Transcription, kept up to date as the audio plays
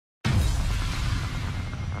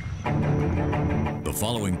The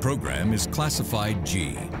following program is classified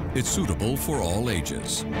G. It's suitable for all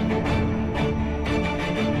ages.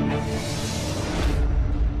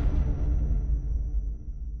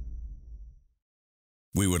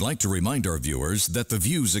 We would like to remind our viewers that the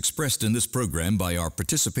views expressed in this program by our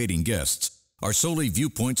participating guests are solely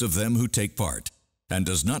viewpoints of them who take part and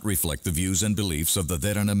does not reflect the views and beliefs of the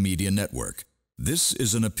Derana Media Network. This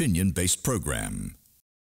is an opinion-based program.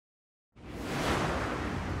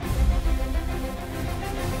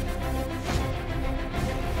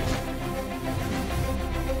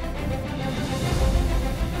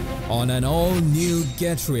 On an all-new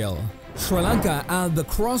Get Real, Sri Lanka at the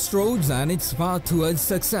crossroads and its path towards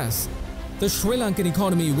success. The Sri Lankan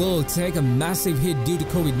economy will take a massive hit due to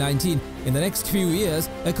COVID-19 in the next few years,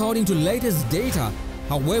 according to latest data.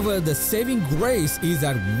 However, the saving grace is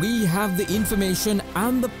that we have the information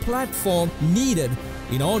and the platform needed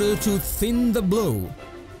in order to thin the blow.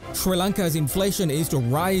 Sri Lanka's inflation is to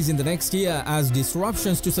rise in the next year as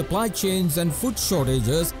disruptions to supply chains and food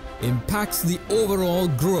shortages impacts the overall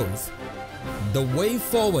growth. The way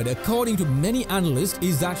forward, according to many analysts,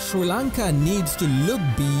 is that Sri Lanka needs to look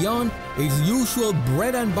beyond its usual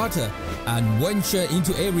bread and butter and venture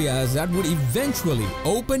into areas that would eventually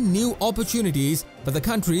open new opportunities for the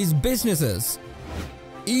country's businesses.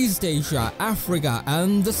 East Asia, Africa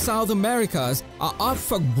and the South Americas are up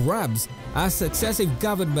for grabs as successive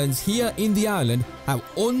governments here in the island have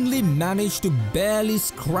only managed to barely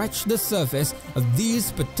scratch the surface of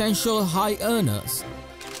these potential high earners.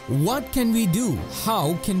 What can we do?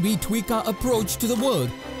 How can we tweak our approach to the world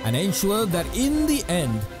and ensure that in the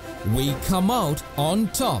end we come out on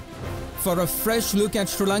top? For a fresh look at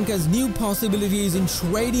Sri Lanka's new possibilities in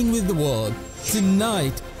trading with the world,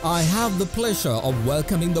 tonight I have the pleasure of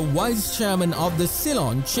welcoming the Vice Chairman of the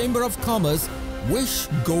Ceylon Chamber of Commerce, Vish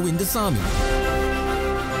Govindasamy.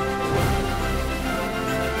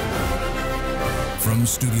 From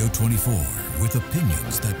Studio 24, with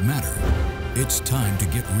opinions that matter, it's time to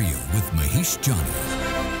get real with Mahieash Johnney.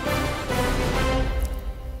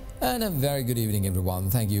 And a very good evening, everyone.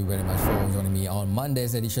 Thank you very much for joining me on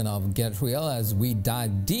Monday's edition of Get Real as we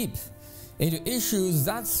dive deep into issues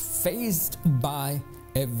that's faced by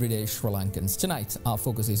everyday Sri Lankans. Tonight, our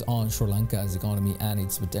focus is on Sri Lanka's economy and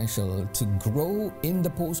its potential to grow in the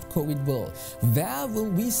post-COVID world. Where will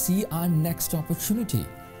we see our next opportunity?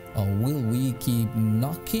 Or will we keep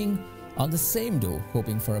knocking on the same door,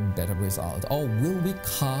 hoping for a better result? Or will we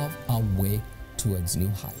carve our way towards new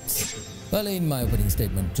heights? Well, in my opening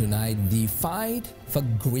statement tonight, the fight for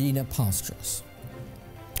greener pastures.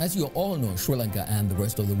 As you all know, Sri Lanka and the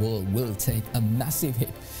rest of the world will take a massive hit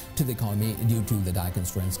to the economy due to the dire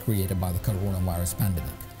constraints created by the coronavirus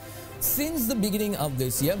pandemic. Since the beginning of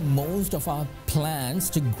this year, most of our plans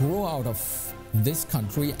to grow out of this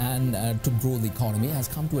country and to grow the economy has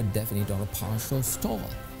come to a definite or a partial stall.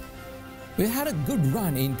 We had a good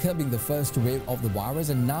run in curbing the first wave of the virus,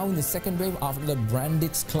 and now in the second wave, after the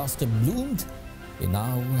Brandix cluster bloomed, we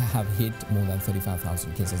now have hit more than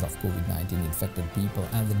 35,000 cases of COVID-19 infected people,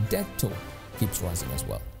 and the death toll keeps rising as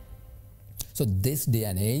well. So this day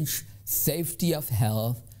and age, safety of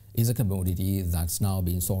health is a commodity that's now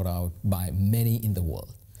being sought out by many in the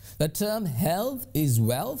world. The term health is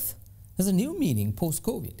wealth has a new meaning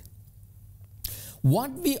post-COVID.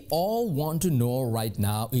 What we all want to know right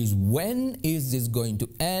now is when is this going to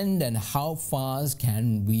end and how fast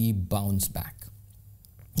can we bounce back?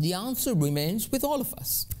 The answer remains with all of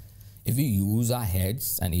us. If we use our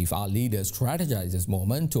heads and if our leaders strategize this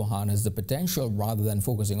moment to harness the potential rather than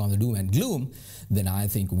focusing on the doom and gloom, then I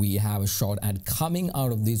think we have a shot at coming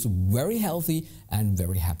out of this very healthy and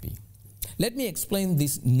very happy. Let me explain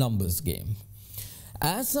this numbers game.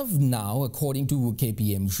 As of now, according to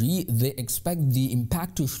KPMG, they expect the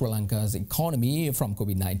impact to Sri Lanka's economy from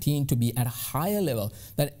COVID-19 to be at a higher level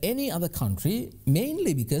than any other country,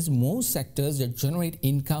 mainly because most sectors that generate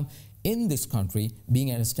income in this country being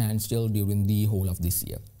at a standstill during the whole of this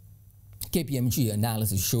year. KPMG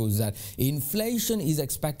analysis shows that inflation is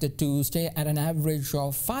expected to stay at an average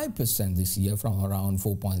of 5% this year from around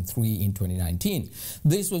 4.3% in 2019.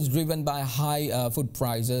 This was driven by high food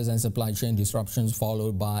prices and supply chain disruptions,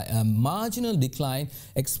 followed by a marginal decline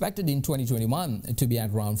expected in 2021 to be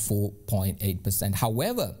at around 4.8%.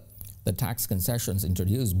 However, the tax concessions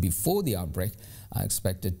introduced before the outbreak are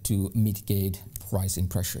expected to mitigate pricing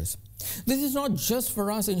pressures. This is not just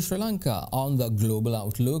for us in Sri Lanka. On the global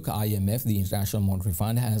outlook, IMF, the International Monetary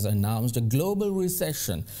Fund, has announced a global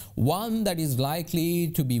recession, one that is likely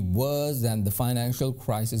to be worse than the financial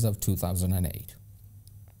crisis of 2008.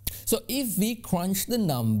 So if we crunch the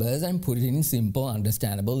numbers and put it in simple,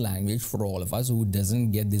 understandable language for all of us who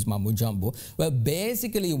doesn't get this mumbo jumbo, well,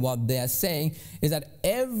 basically what they are saying is that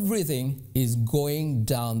everything is going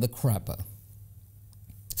down the crapper.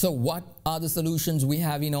 So what are the solutions we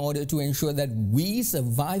have in order to ensure that we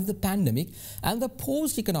survive the pandemic and the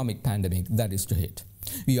post-economic pandemic that is to hit?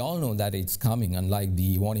 We all know that it's coming, unlike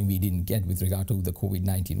the warning we didn't get with regard to the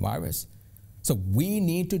COVID-19 virus. So we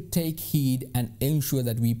need to take heed and ensure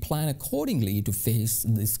that we plan accordingly to face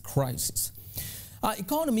this crisis. Our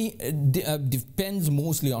economy depends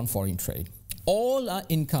mostly on foreign trade. All our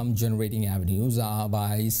income-generating avenues are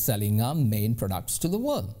by selling our main products to the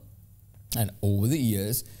world. And over the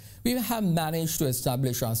years, we have managed to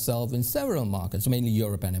establish ourselves in several markets, mainly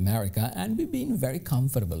Europe and America, and we've been very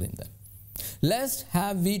comfortable in them. Lest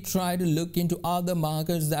have we tried to look into other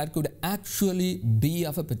markets that could actually be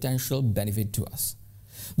of a potential benefit to us.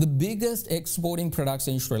 The biggest exporting products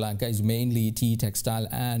in Sri Lanka is mainly tea, textile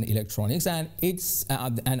and electronics and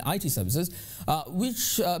IT services,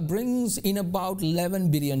 which brings in about $11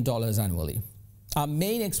 billion annually. Our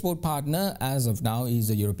main export partner as of now is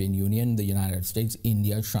the European Union, the United States,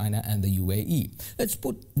 India, China and the UAE. Let's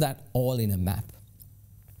put that all in a map.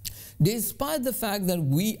 Despite the fact that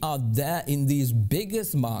we are there in these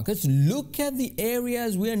biggest markets, look at the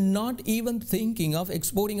areas we are not even thinking of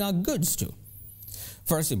exporting our goods to.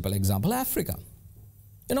 For a simple example, Africa.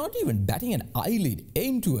 We're not even batting an eyelid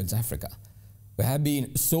aimed towards Africa. We have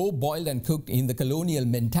been so boiled and cooked in the colonial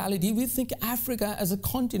mentality, we think Africa as a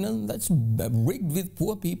continent that's rigged with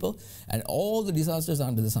poor people and all the disasters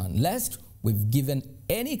under the sun, lest we've given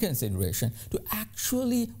any consideration to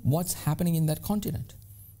actually what's happening in that continent.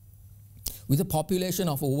 With a population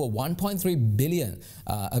of over 1.3 billion,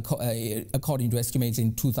 according to estimates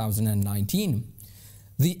in 2019,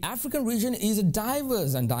 the African region is a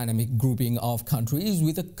diverse and dynamic grouping of countries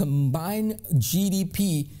with a combined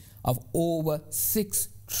GDP of over $6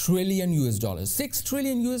 trillion US. $6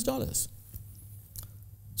 trillion US.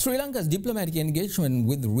 Sri Lanka's diplomatic engagement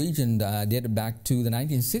with the region dated back to the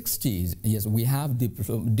 1960s. Yes, we have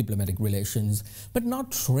diplomatic relations, but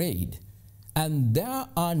not trade. And there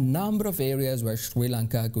are a number of areas where Sri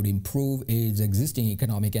Lanka could improve its existing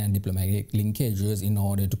economic and diplomatic linkages in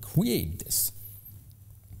order to create this.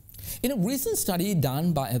 In a recent study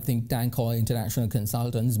done by a think tank called International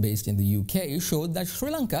Consultants based in the UK showed that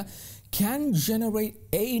Sri Lanka can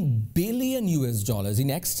generate $8 billion US in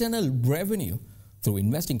external revenue through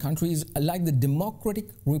investing countries like the Democratic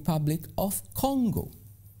Republic of Congo.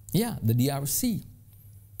 Yeah, the DRC.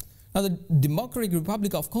 Now, the Democratic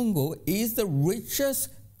Republic of Congo is the richest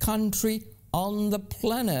country on the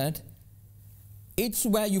planet. It's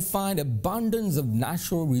where you find abundance of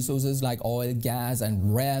natural resources like oil, gas,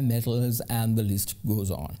 and rare metals, and the list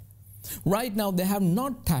goes on. Right now, they have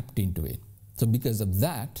not tapped into it. So because of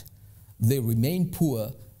that, they remain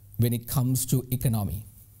poor when it comes to economy.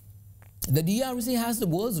 The DRC has the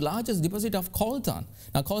world's largest deposit of coltan.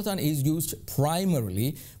 Now, coltan is used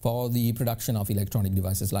primarily for the production of electronic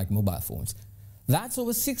devices like mobile phones. That's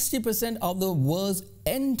over 60% of the world's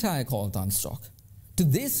entire coltan stock. To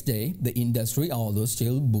this day, the industry, although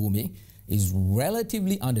still booming, is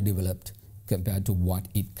relatively underdeveloped compared to what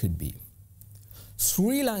it could be.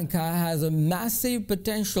 Sri Lanka has a massive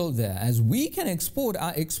potential there, as we can export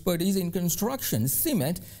our expertise in construction,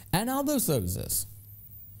 cement, and other services.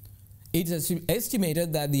 It is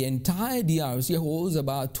estimated that the entire DRC holds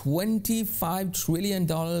about $25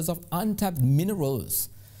 trillion of untapped minerals.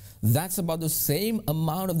 That's about the same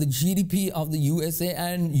amount of the GDP of the USA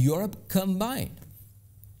and Europe combined.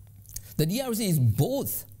 The DRC is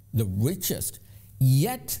both the richest,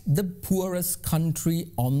 yet the poorest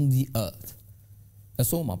country on the earth. There's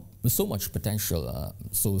so much potential.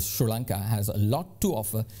 So Sri Lanka has a lot to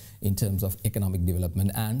offer in terms of economic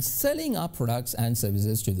development and selling our products and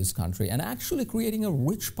services to this country and actually creating a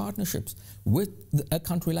rich partnerships with a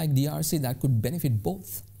country like DRC that could benefit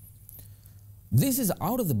both. This is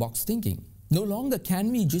out of the box thinking. No longer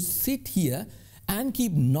can we just sit here and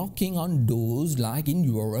keep knocking on doors like in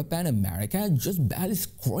Europe and America, just barely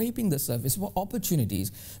scraping the surface for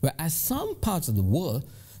opportunities, whereas some parts of the world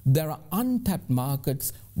there are untapped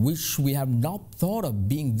markets which we have not thought of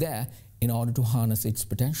being there in order to harness its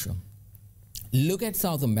potential. Look at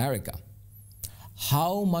South America.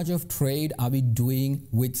 How much of trade are we doing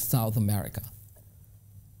with South America,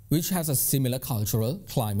 which has a similar cultural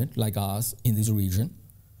climate like ours in this region?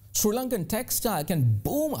 Sri Lankan textile can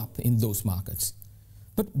boom up in those markets.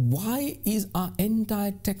 But why is our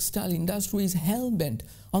entire textile industry hell-bent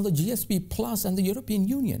on the GSP Plus and the European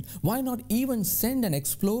Union? Why not even send an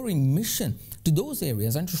exploring mission to those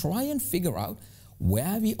areas and try and figure out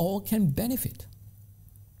where we all can benefit.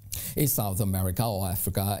 If South America or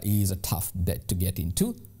Africa is a tough bet to get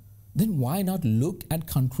into, then why not look at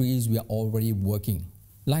countries we are already working,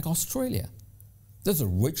 like Australia? There's a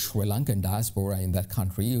rich Sri Lankan diaspora in that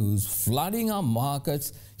country who's flooding our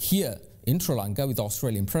markets here in Sri Lanka with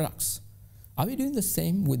Australian products. Are we doing the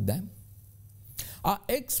same with them? Our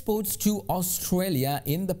exports to Australia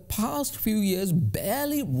in the past few years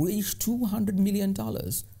barely reached $200 million,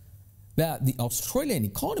 where the Australian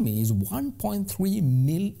economy is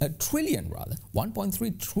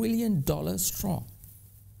 $1.3 trillion strong.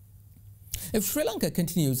 If Sri Lanka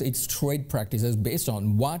continues its trade practices based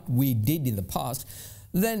on what we did in the past,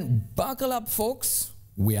 then buckle up, folks.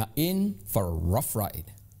 We are in for a rough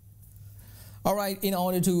ride. All right, in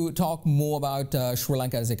order to talk more about Sri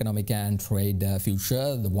Lanka's economic and trade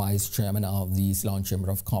future, the Vice Chairman of the Ceylon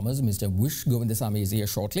Chamber of Commerce, Mr. Vish Govindasamy, is here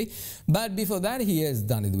shortly. But before that, here's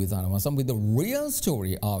Danidhu Withanawasam with the real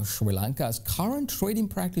story of Sri Lanka's current trading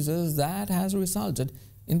practices that has resulted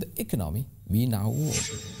in the economy we now own.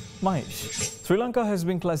 Mahieash, Sri Lanka has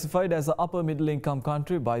been classified as an upper middle income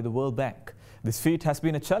country by the World Bank. This feat has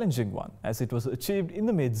been a challenging one as it was achieved in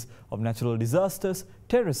the midst of natural disasters,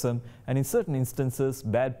 terrorism and in certain instances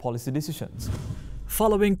bad policy decisions.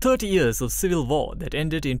 Following 30 years of civil war that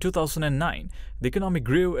ended in 2009, the economy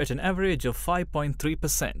grew at an average of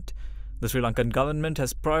 5.3%. The Sri Lankan government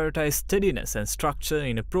has prioritized steadiness and structure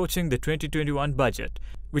in approaching the 2021 budget,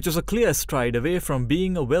 which was a clear stride away from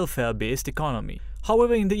being a welfare-based economy.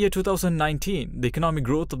 However, in the year 2019, the economic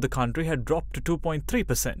growth of the country had dropped to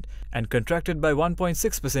 2.3% and contracted by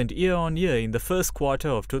 1.6% year-on-year in the first quarter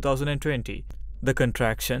of 2020. The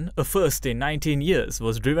contraction, a first in 19 years,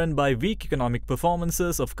 was driven by weak economic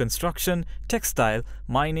performances of construction, textile,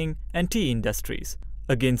 mining and tea industries.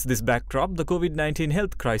 Against this backdrop, the COVID-19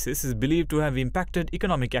 health crisis is believed to have impacted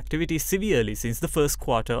economic activity severely since the first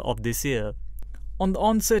quarter of this year. On the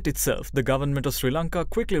onset itself, the government of Sri Lanka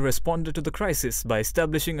quickly responded to the crisis by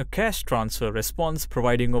establishing a cash transfer response,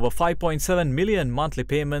 providing over 5.7 million monthly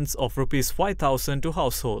payments of Rs 5,000 to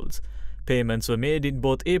households. Payments were made in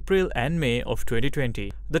both April and May of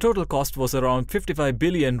 2020. The total cost was around 55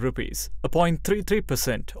 billion rupees, a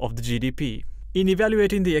 0.33% of the GDP. In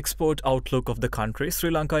evaluating the export outlook of the country, Sri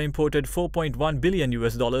Lanka imported $4.1 billion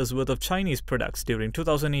worth of Chinese products during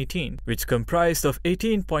 2018, which comprised of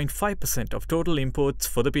 18.5% of total imports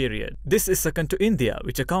for the period. This is second to India,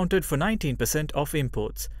 which accounted for 19% of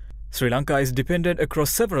imports. Sri Lanka is dependent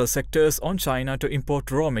across several sectors on China to import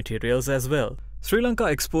raw materials as well. Sri Lanka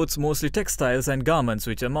exports mostly textiles and garments,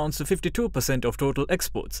 which amounts to 52% of total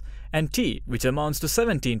exports, and tea, which amounts to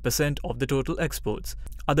 17% of the total exports.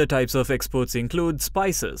 Other types of exports include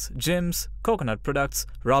spices, gems, coconut products,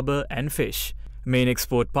 rubber and fish. Main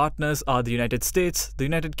export partners are the United States, the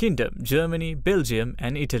United Kingdom, Germany, Belgium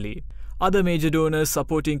and Italy. Other major donors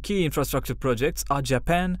supporting key infrastructure projects are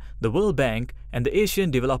Japan, the World Bank and the Asian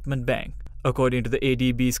Development Bank. According to the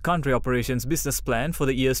ADB's Country Operations Business Plan for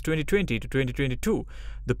the years 2020 to 2022,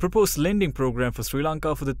 the proposed lending program for Sri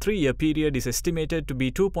Lanka for the 3-year period is estimated to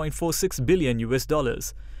be $2.46 billion.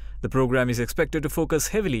 The program is expected to focus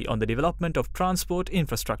heavily on the development of transport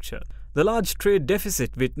infrastructure. The large trade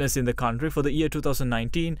deficit witnessed in the country for the year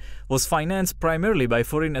 2019 was financed primarily by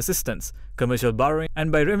foreign assistance, commercial borrowing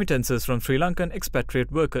and by remittances from Sri Lankan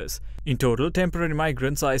expatriate workers. In total, temporary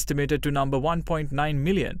migrants are estimated to number 1.9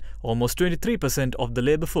 million, almost 23% of the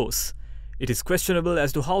labour force. It is questionable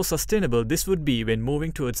as to how sustainable this would be when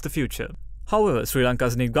moving towards the future. However, Sri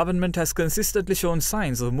Lanka's new government has consistently shown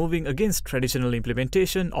signs of moving against traditional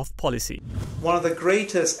implementation of policy. One of the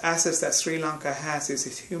greatest assets that Sri Lanka has is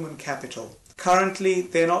its human capital. Currently,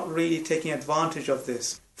 they're not really taking advantage of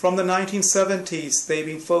this. From the 1970s, they've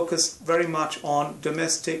been focused very much on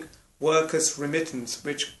domestic workers' remittance,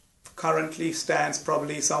 which currently stands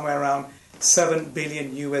probably somewhere around $7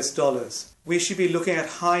 billion. We should be looking at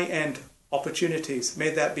high-end opportunities, may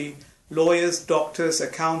that be lawyers, doctors,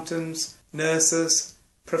 accountants, nurses,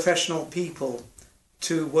 professional people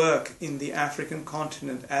to work in the African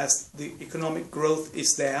continent as the economic growth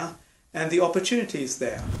is there and the opportunity is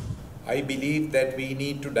there. I believe that we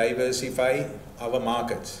need to diversify our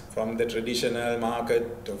markets. From the traditional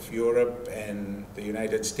market of Europe and the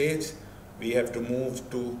United States, we have to move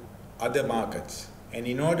to other markets. And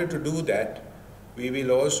in order to do that, we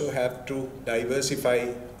will also have to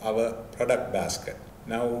diversify our product basket.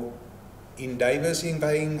 Now, in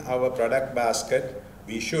diversifying our product basket,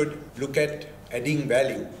 we should look at adding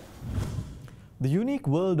value. The unique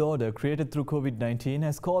world order created through COVID-19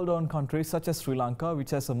 has called on countries such as Sri Lanka,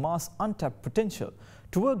 which has a vast untapped potential,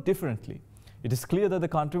 to work differently. It is clear that the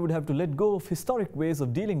country would have to let go of historic ways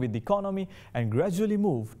of dealing with the economy and gradually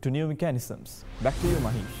move to new mechanisms. Back to you,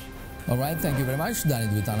 Mahieash. All right, thank you very much.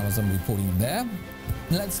 Danny Vitanavasam reporting there.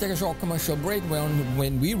 Let's take a short commercial break.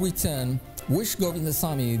 When we return, Vish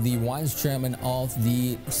Govindasamy, the Vice Chairman of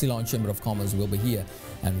the Ceylon Chamber of Commerce, will be here,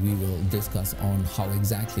 and we will discuss on how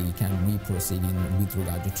exactly can we proceed with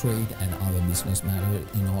regard to trade and other business matters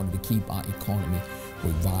in order to keep our economy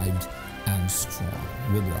revived and strong.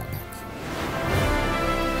 We'll be right back.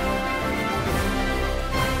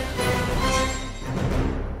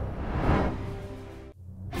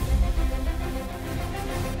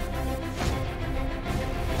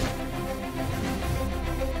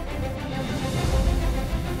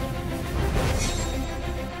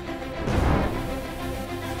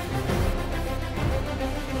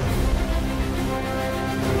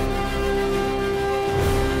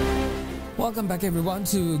 Welcome back, everyone,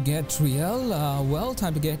 to Get Real. Well,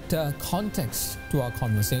 time to get context to our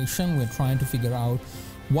conversation. We're trying to figure out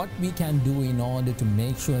what we can do in order to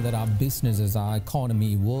make sure that our businesses, our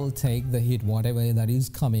economy will take the hit, whatever that is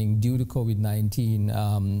coming due to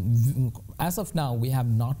COVID-19. As of now, we have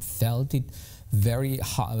not felt it very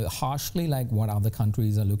harshly like what other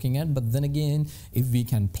countries are looking at. But then again, if we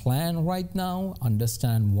can plan right now,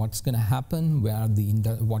 understand what's going to happen,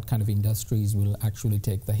 what kind of industries will actually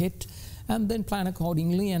take the hit, and then plan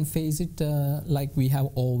accordingly and face it like we have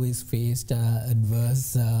always faced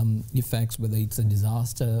adverse effects, whether it's a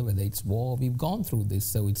disaster, whether it's war. We've gone through this,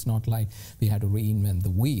 so it's not like we had to reinvent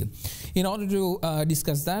the wheel. In order to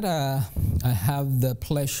discuss that, I have the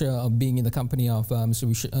pleasure of being in the company of Mr.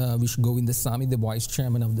 Vish Govindasamy, the Vice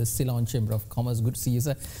Chairman of the Ceylon Chamber of Commerce. Good to see you,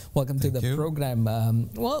 sir. Welcome to the program.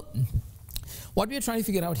 Well, what we are trying to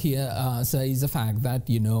figure out here, sir, is the fact that,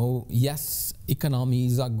 yes,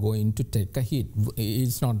 economies are going to take a hit.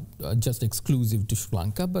 It's not just exclusive to Sri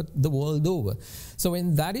Lanka, but the world over. So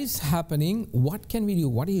when that is happening, what can we do?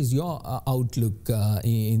 What is your outlook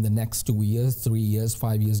in the next 2 years, 3 years,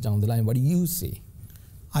 5 years down the line? What do you see?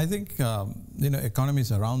 I think,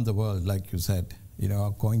 economies around the world, like you said,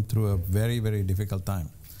 are going through a very, very difficult time.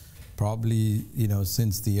 Probably,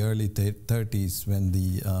 since the early 30s when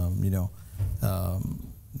the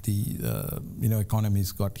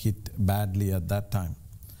economies got hit badly at that time.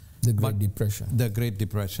 The Great Depression. The Great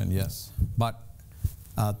Depression, yes. But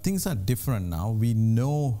things are different now. We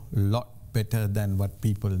know a lot better than what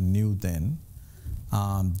people knew then.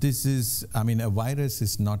 A virus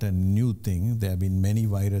is not a new thing. There have been many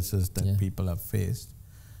viruses that people have faced.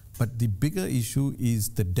 But the bigger issue is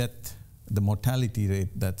the death, the mortality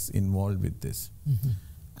rate that's involved with this. Mm-hmm.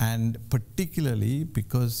 And particularly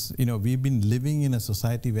because, we've been living in a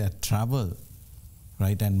society where travel,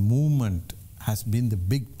 right, and movement has been the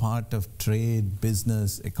big part of trade,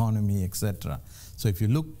 business, economy, etc. So if you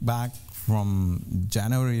look back from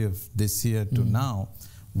January of this year to now,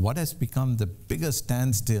 what has become the biggest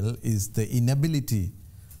standstill is the inability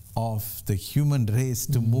of the human race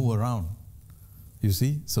to move around, you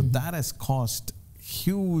see? So that has caused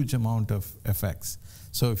huge amount of effects.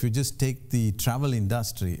 So if you just take the travel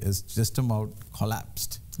industry, it's just about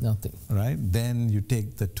collapsed. Nothing. Right? Then you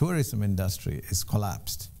take the tourism industry, it's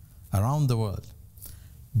collapsed around the world.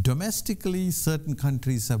 Domestically, certain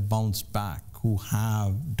countries have bounced back who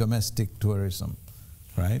have domestic tourism,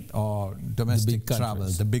 right? Or domestic travel,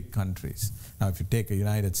 the big countries. Now, if you take the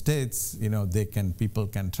United States, people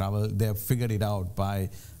can travel. They have figured it out by,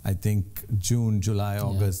 I think, June, July,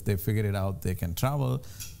 August, they figured it out, they can travel.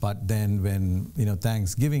 But then when,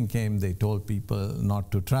 Thanksgiving came, they told people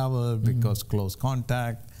not to travel because close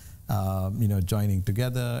contact, joining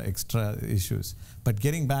together, extra issues. But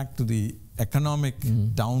getting back to the economic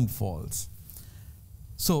downfalls.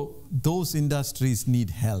 So those industries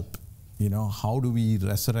need help. How do we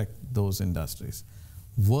resurrect those industries?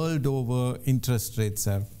 World over, interest rates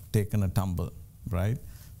have taken a tumble, right?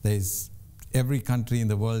 Every country in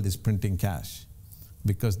the world is printing cash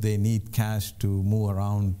because they need cash to move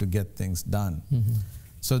around to get things done.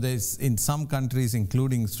 So in some countries,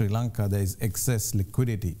 including Sri Lanka, there's excess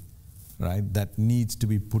liquidity, right, that needs to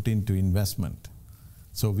be put into investment.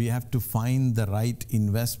 So we have to find the right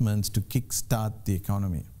investments to kickstart the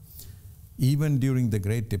economy. Even during the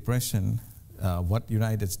Great Depression, what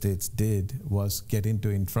United States did was get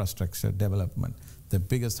into infrastructure development. The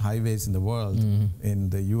biggest highways in the world in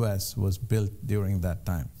the US was built during that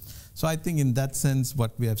time. So I think in that sense,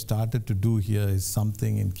 what we have started to do here is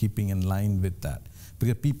something in keeping in line with that.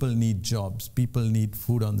 Because people need jobs, people need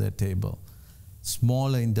food on their table.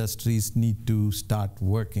 Smaller industries need to start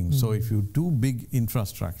working. So if you do big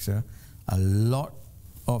infrastructure, a lot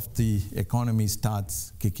of the economy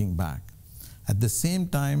starts kicking back. At the same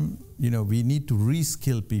time, we need to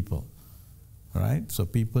reskill people, right? So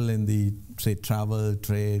people in the, say, travel,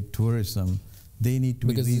 trade, tourism, they need to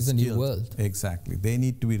be reskilled. Because it's a new world. Exactly. They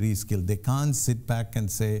need to be reskilled. They can't sit back and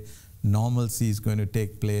say, normalcy is going to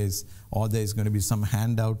take place, or there's going to be some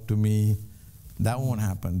handout to me. That won't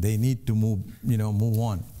happen. They need to move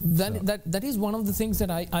on. That is one of the things that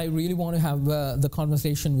I really want to have the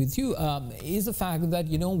conversation with you, is the fact that,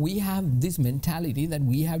 we have this mentality that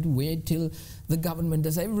we have to wait till the government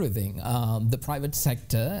does everything. The private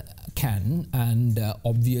sector can and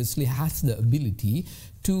obviously has the ability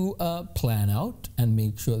to plan out and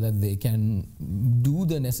make sure that they can do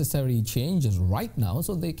the necessary changes right now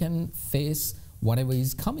so they can face whatever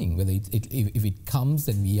is coming. Whether if it comes,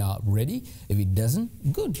 then we are ready. If it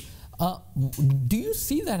doesn't, good. Do you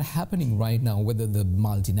see that happening right now, whether the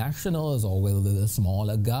multinationals or whether the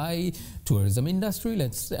smaller guy, tourism industry,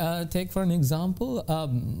 let's take for an example,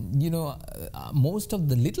 most of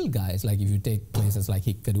the little guys, like if you take places like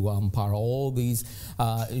Hikkadu, Ampara, all these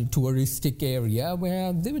touristic area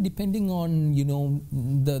where they were depending on,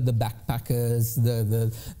 the backpackers,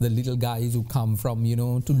 the little guys who come from,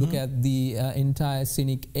 to look at the entire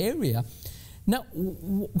scenic area. Now,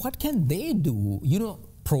 what can they do,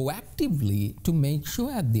 proactively to make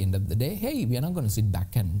sure at the end of the day, hey, we are not going to sit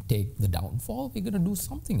back and take the downfall. We're going to do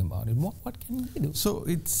something about it. What can we do? So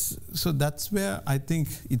that's where I think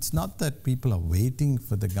it's not that people are waiting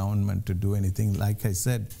for the government to do anything. Like I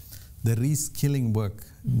said, the reskilling work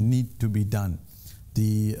need to be done.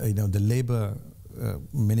 The the labor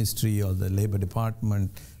ministry or the labor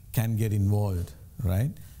department can get involved,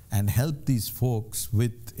 right, and help these folks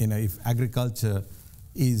with if agriculture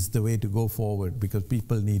is the way to go forward, because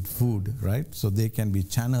people need food, right? So they can be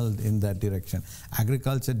channeled in that direction.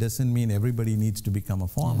 Agriculture doesn't mean everybody needs to become a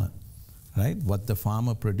farmer, right? What the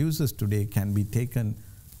farmer produces today can be taken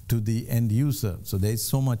to the end user. So there's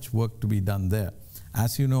so much work to be done there.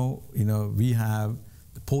 As you know, we have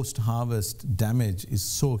the post-harvest damage is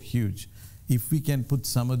so huge. If we can put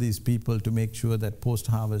some of these people to make sure that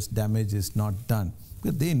post-harvest damage is not done,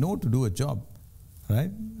 because they know to do a job,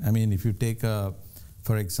 right? I mean, if you take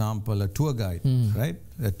for example, a tour guide, right?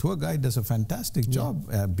 A tour guide does a fantastic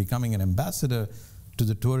job becoming an ambassador to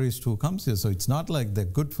the tourist who comes here. So it's not like they're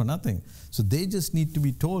good for nothing. So they just need to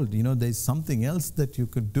be told, there's something else that you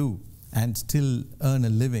could do and still earn a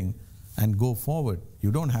living and go forward.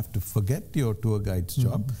 You don't have to forget your tour guide's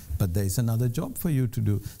job, but there's another job for you to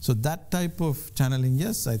do. So that type of channeling,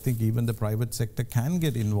 yes, I think even the private sector can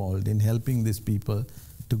get involved in helping these people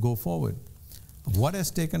to go forward. What has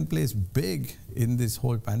taken place big in this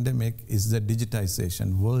whole pandemic is the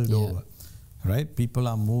digitization world over, right? People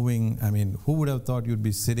are moving. I mean, who would have thought you'd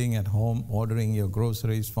be sitting at home ordering your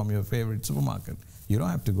groceries from your favorite supermarket? You don't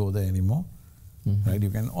have to go there anymore, right? You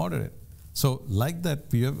can order it. So like that,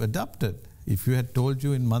 we have adapted. If you had told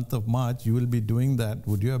you in month of March you will be doing that,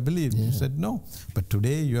 would you have believed? You said no. But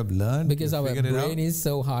today you have learned. Because our brain is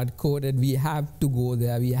so hard-coded, we have to go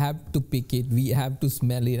there, we have to pick it, we have to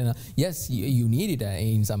smell it. And yes, you need it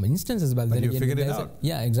in some instances, but then you again, figured it out.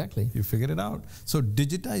 Yeah, exactly. You figured it out. So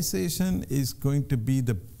digitization is going to be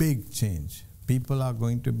the big change. People are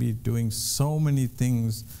going to be doing so many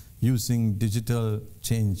things using digital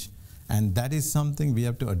change. And that is something we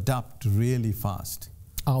have to adapt really fast.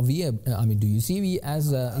 Are we, do you see we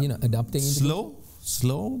as, adapting?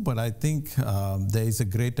 Slow, but I think there is a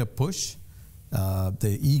greater push.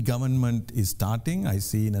 The e-government is starting. I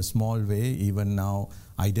see in a small way, even now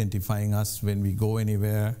identifying us when we go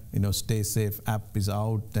anywhere, Stay Safe app is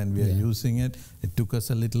out and we are using it. It took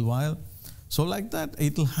us a little while. So like that,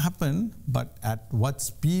 it'll happen, but at what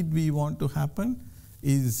speed we want to happen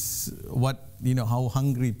is what, how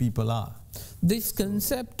hungry people are. This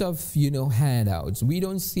concept of, handouts, we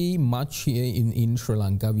don't see much here in Sri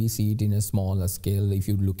Lanka. We see it in a smaller scale. If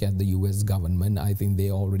you look at the US government, I think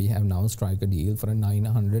they already have now struck a deal for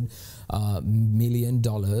 $900 million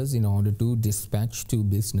in order to dispatch to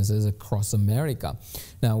businesses across America.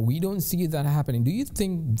 Now, we don't see that happening. Do you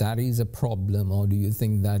think that is a problem, or do you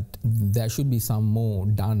think that there should be some more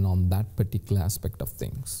done on that particular aspect of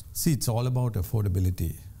things? See, it's all about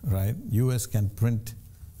affordability, right? US can print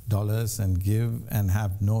dollars and give and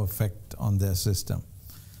have no effect on their system.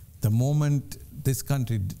 The moment this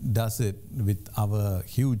country does it with our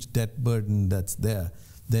huge debt burden that's there,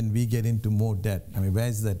 then we get into more debt. I mean, where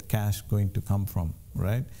is that cash going to come from,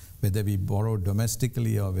 right? Whether we borrow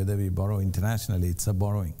domestically or whether we borrow internationally, it's a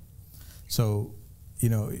borrowing. So,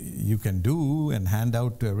 you can do and hand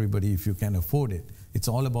out to everybody if you can afford it. It's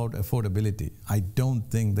all about affordability. I don't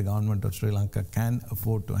think the government of Sri Lanka can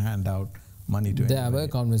afford to hand out money to There anybody. were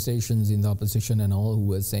conversations in the opposition and all who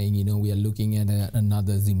were saying, you know, we are looking at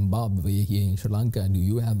another Zimbabwe here in Sri Lanka. Do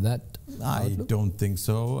you have that I outlook? don't think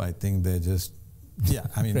so. I think they're just, yeah,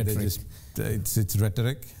 I mean, they're Rhetoric. just, it's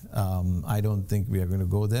rhetoric. I don't think we are going to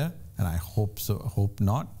go there, and I hope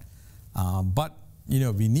not. But, you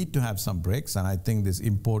know, we need to have some breaks, and I think this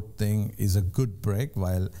import thing is a good break.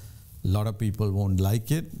 While a lot of people won't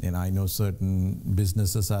like it, and I know certain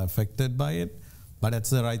businesses are affected by it, but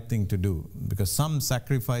it's the right thing to do, because some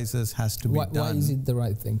sacrifices has to be done. Why is it the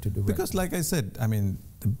right thing to do? Because like I said, I mean,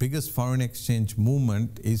 the biggest foreign exchange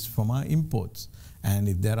movement is from our imports. And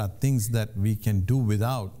if there are things that we can do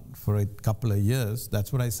without for a couple of years,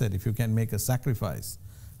 that's what I said, if you can make a sacrifice,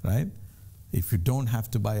 right? If you don't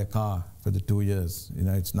have to buy a car for the 2 years, you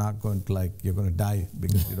know, it's not going to like, you're going to die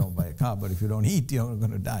because you don't buy a car, but if you don't eat, you're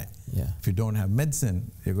going to die. Yeah. If you don't have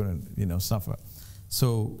medicine, you're going to, you know, suffer.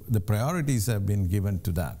 So the priorities have been given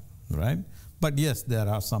to that, right? But yes, there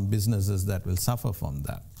are some businesses that will suffer from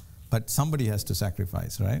that. But somebody has to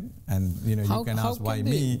sacrifice, right? And you know, you can ask why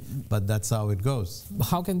me, but that's how it goes.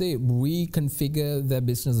 How can they reconfigure their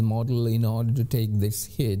business model in order to take this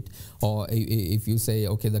hit? Or if you say,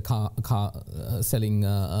 okay, the car selling,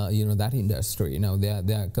 you know, that industry, you know,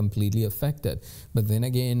 they are completely affected. But then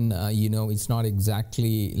again, you know, it's not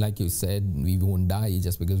exactly like you said, we won't die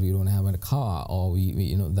just because we don't have a car, or we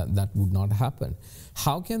you know, that would not happen.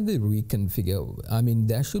 How can they reconfigure? I mean,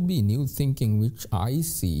 there should be new thinking, which I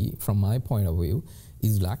see from my point of view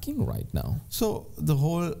is lacking right now. So the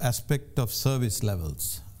whole aspect of service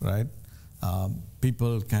levels, right?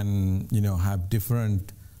 People can, you know, have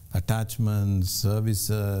different attachments,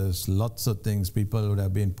 services, lots of things. People would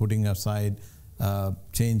have been putting aside,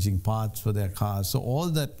 changing parts for their cars. So all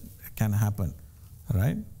that can happen,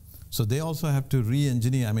 right? So they also have to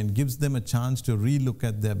re-engineer. I mean, gives them a chance to re-look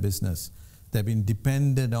at their business. They've been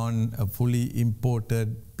dependent on a fully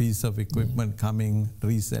imported piece of equipment coming,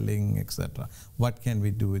 reselling, etc. What can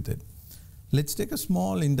we do with it? Let's take a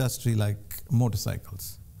small industry like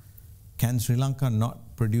motorcycles. Can Sri Lanka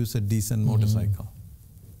not produce a decent motorcycle?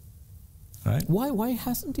 Right? Why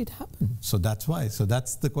hasn't it happened? So that's why. So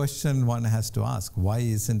that's the question one has to ask. Why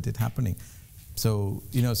isn't it happening? So,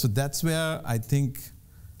 you know, so that's where I think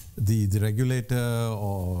the regulator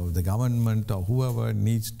or the government or whoever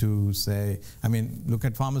needs to say, I mean, look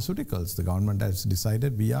at pharmaceuticals. The government has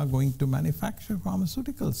decided we are going to manufacture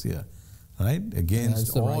pharmaceuticals here, right?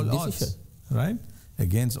 Against all odds, right?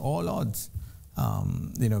 Against all odds.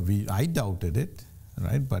 You know, I doubted it,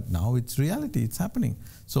 right? But now it's reality, it's happening.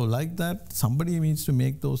 So like that, somebody needs to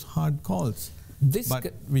make those hard calls.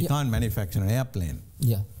 But we can't manufacture an airplane.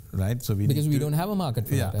 Yeah. Right? So because we don't have a market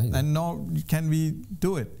for that. And nor can we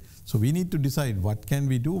do it. So we need to decide what can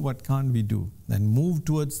we do, what can't we do, and move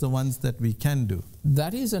towards the ones that we can do.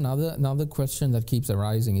 That is another question that keeps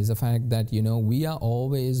arising, is the fact that, you know, we are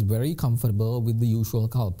always very comfortable with the usual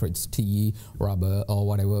culprits, tea, rubber, or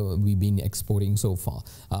whatever we've been exporting so far.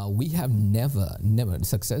 We have never,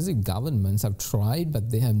 successive governments have tried,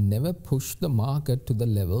 but they have never pushed the market to the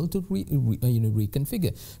level to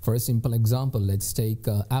reconfigure. For a simple example, let's take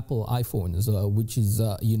Apple iPhones, which is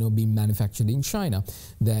being manufactured in China.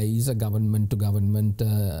 There is a government-to-government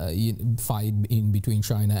fight in between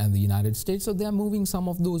China and the United States, so they are moving some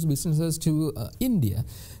of those businesses to India.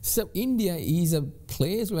 So India is a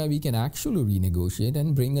place where we can actually renegotiate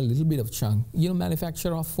and bring a little bit of chunk,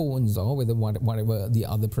 manufacture our phones or whatever the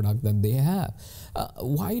other product that they have.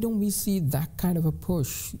 Why don't we see that kind of a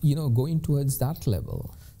push, going towards that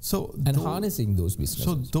level? So harnessing those businesses.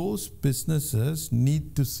 So those businesses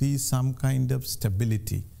need to see some kind of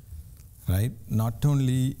stability, right? Not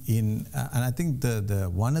only in, and I think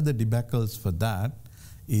the one of the debacles for that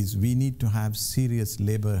is we need to have serious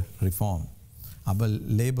labor reform. Our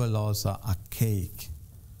labor laws are archaic,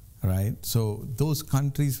 right? So those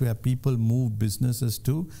countries where people move businesses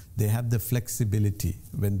to, they have the flexibility.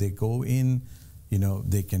 When they go in,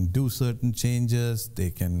 they can do certain changes,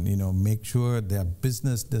 they can, make sure their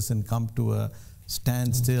business doesn't come to a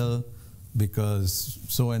standstill because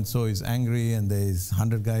so-and-so is angry and there's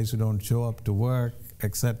 100 guys who don't show up to work,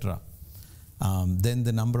 etc. Then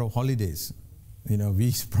the number of holidays. We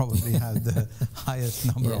probably have the highest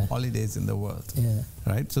number of holidays in the world,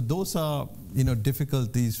 right? So those are,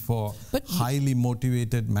 difficulties for highly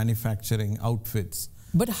motivated manufacturing outfits.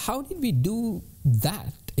 But how did we do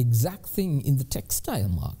that exact thing in the textile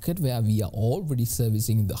market, where we are already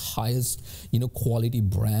servicing the highest, quality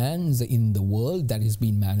brands in the world that is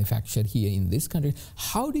being manufactured here in this country?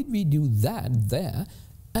 How did we do that there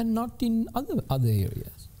and not in other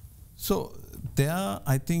areas? So there,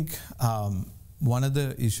 I think, one of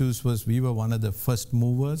the issues was we were one of the first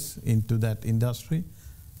movers into that industry,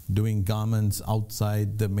 doing garments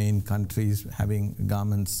outside the main countries, having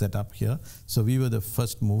garments set up here. So we were the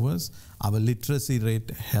first movers. Our literacy rate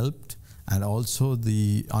helped, and also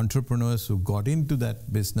the entrepreneurs who got into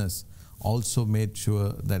that business also made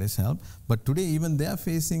sure that it's helped. But today even they are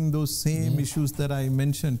facing those same issues that I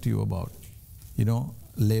mentioned to you about. You know,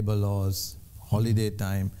 labor laws, holiday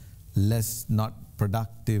time, less not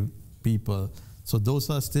productive people. So those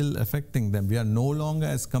are still affecting them. We are no longer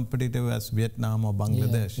as competitive as Vietnam or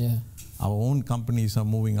Bangladesh. Our own companies are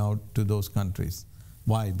moving out to those countries.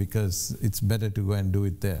 Why? Because it's better to go and do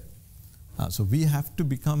it there. So we have to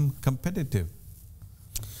become competitive.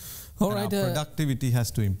 All right, our productivity has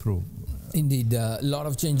to improve. Indeed, a lot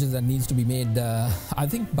of changes that needs to be made, I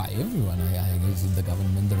think, by everyone, I guess, the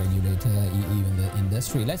government, the regulator, even the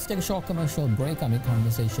industry. Let's take a short commercial break. I'm in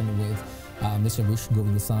conversation with Mr. Vish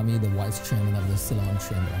Govindasamy, the Vice Chairman of the Ceylon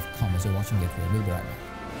Chamber of Commerce. You're watching Get Real. We'll be right back.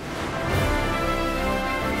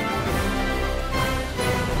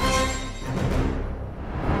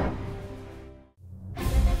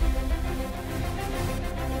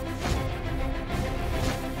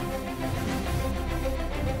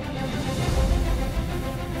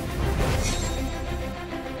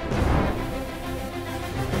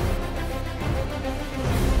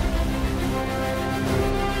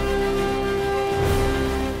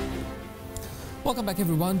 Welcome back,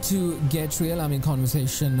 everyone, to Get Real. I'm in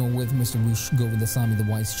conversation with Mr. Vish Govindasamy, the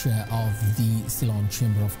Vice Chair of the Ceylon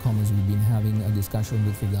Chamber of Commerce. We've been having a discussion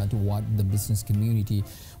with regard to what the business community,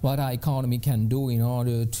 what our economy can do in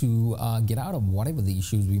order to get out of whatever the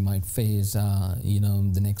issues we might face,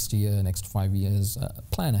 the next year, next 5 years,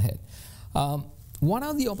 plan ahead. What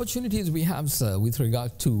are the opportunities we have, sir, with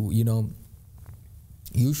regard to,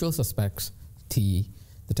 usual suspects, tea,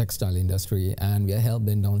 the textile industry, and we are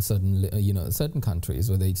hell-bent on certain countries,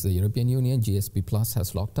 whether it's the European Union, GSP Plus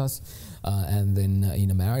has locked us, and then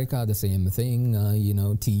in America, the same thing,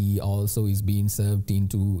 tea also is being served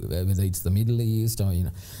into, whether it's the Middle East or,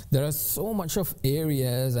 there are so much of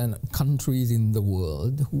areas and countries in the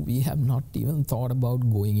world who we have not even thought about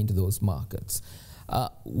going into those markets.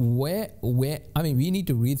 We need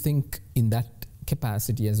to rethink in that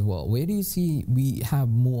capacity as well. Where do you see we have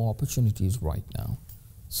more opportunities right now?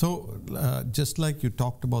 So just like you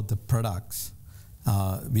talked about the products,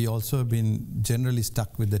 we also have been generally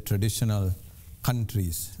stuck with the traditional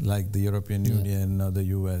countries like the European Union or the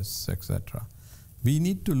US, etc. We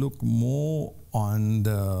need to look more on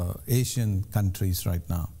the Asian countries right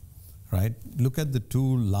now, right? Look at the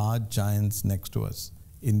two large giants next to us,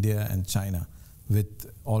 India and China, with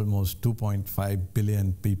almost 2.5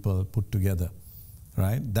 billion people put together,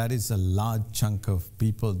 right? That is a large chunk of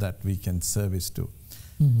people that we can service to.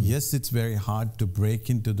 Yes, it's very hard to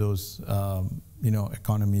break into those,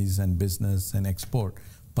 economies and business and export,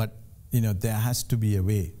 but, there has to be a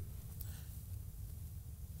way.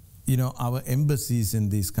 Our embassies in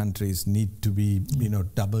these countries need to be,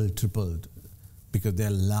 double, tripled, because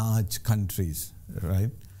they're large countries,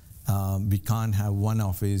 right? We can't have one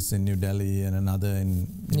office in New Delhi and another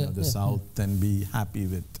in the south and be happy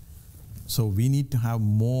with. So we need to have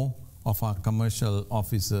more of our commercial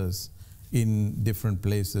officers in different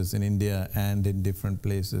places in India and in different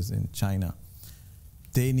places in China.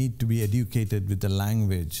 They need to be educated with the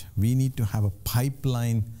language. We need to have a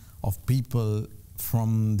pipeline of people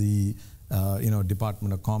from the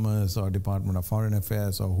Department of Commerce or Department of Foreign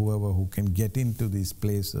Affairs or whoever who can get into these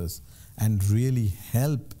places and really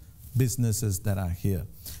help businesses that are here.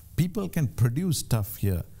 People can produce stuff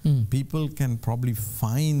here. People can probably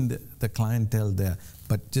find the clientele there,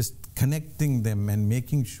 but just connecting them and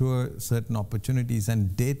making sure certain opportunities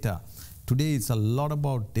and data. Today it's a lot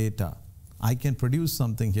about data. I can produce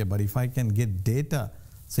something here, but if I can get data,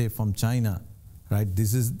 say from China, right?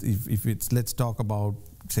 This is, if it's, let's talk about,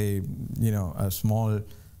 say, a small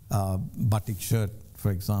batik shirt,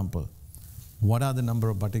 for example. What are the number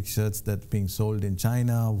of batik shirts that's being sold in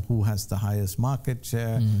China? Who has the highest market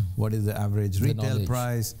share? What is the average retail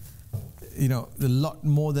price? A lot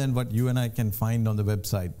more than what you and I can find on the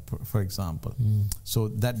website, for example. So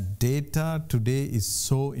that data today is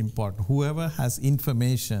so important. Whoever has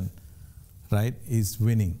information, right, is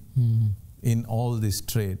winning in all this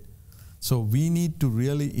trade. So we need to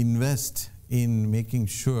really invest in making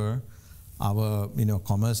sure our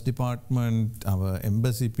commerce department, our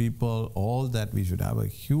embassy people, all that, we should have a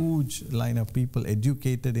huge line of people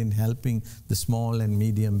educated in helping the small and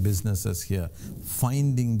medium businesses here,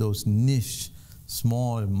 finding those niche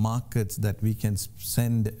small markets that we can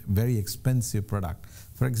send very expensive product.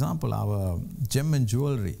 For example, our gem and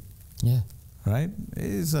jewelry, right? It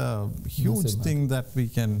is a huge thing that we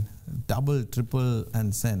can double, triple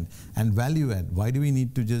and send. And value add, why do we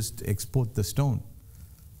need to just export the stone?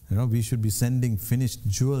 You know, we should be sending finished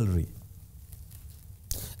jewelry.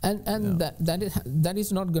 And that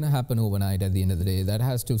is not going to happen overnight at the end of the day. That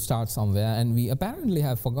has to start somewhere, and we apparently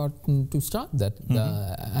have forgotten to start that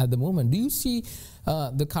at the moment. Do you see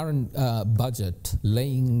the current budget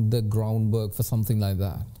laying the groundwork for something like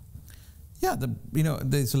that? Yeah,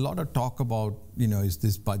 there's a lot of talk about, is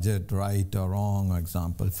this budget right or wrong, for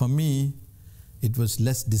example. For me, it was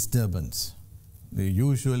less disturbance.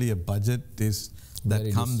 Usually a budget is that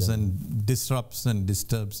very comes and disrupts and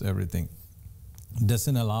disturbs everything.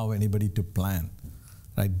 Doesn't allow anybody to plan,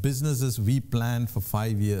 right? Businesses, we plan for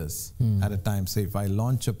 5 years at a time. Say if I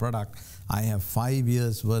launch a product, I have 5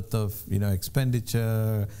 years worth of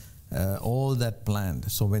expenditure, all that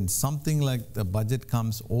planned. So when something like the budget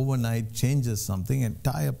comes overnight, changes something,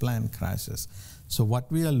 entire plan crashes. So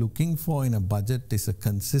what we are looking for in a budget is a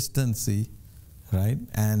consistency, right?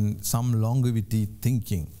 And some longevity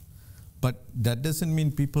thinking. But that doesn't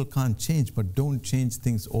mean people can't change, but don't change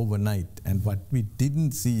things overnight. And what we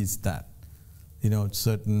didn't see is that,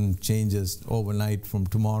 certain changes overnight, from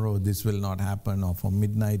tomorrow this will not happen, or from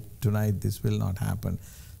midnight tonight this will not happen.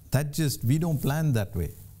 That we don't plan that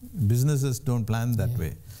way. Businesses don't plan that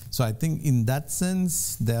way. So I think in that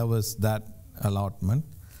sense, there was that allotment.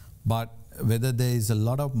 But whether there is a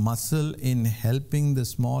lot of muscle in helping the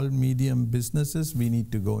small, medium businesses, we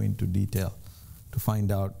need to go into detail to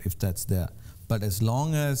find out if that's there. But as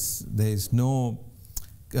long as there is no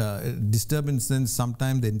disturbance, then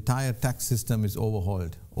sometimes the entire tax system is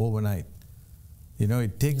overhauled overnight.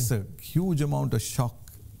 It takes a huge amount of shock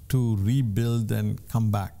to rebuild and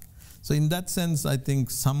come back. So in that sense, I think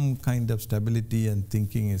some kind of stability and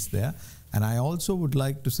thinking is there. And I also would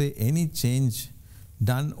like to say any change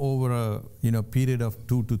done over a period of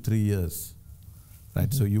 2 to 3 years.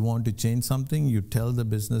 Right, so you want to change something, you tell the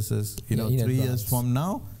businesses, 3 years from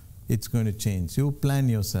now, it's going to change. You plan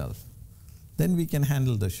yourself. Then we can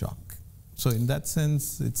handle the shock. So in that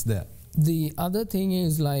sense, it's there. The other thing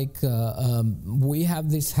is we have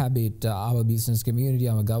this habit, our business community,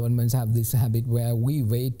 our governments have this habit where we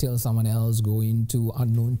wait till someone else go into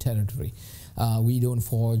unknown territory. We don't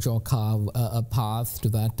forge or carve a path to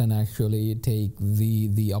that and actually take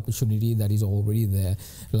the opportunity that is already there.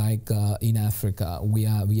 Like in Africa, we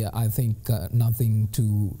are I think nothing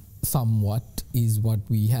to somewhat is what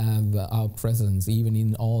we have our presence, even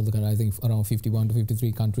in all the countries. I think around 51 to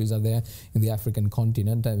 53 countries are there in the African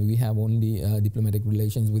continent, and we have only diplomatic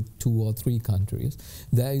relations with 2 or 3 countries.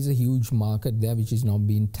 There is a huge market there which is not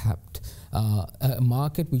being tapped, a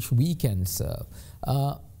market which we can serve.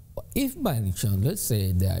 If by any chance, let's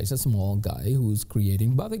say there is a small guy who's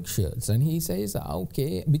creating batik shirts, and he says,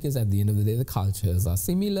 okay, because at the end of the day, the cultures are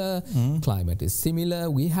similar, climate is similar,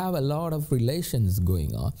 we have a lot of relations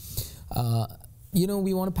going on.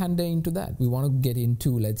 We want to pander into that. We want to get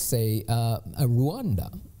into, let's say, a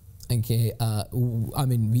Rwanda. Okay, I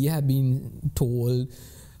mean, we have been told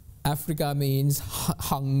Africa means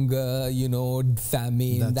hunger,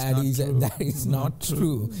 famine. That is not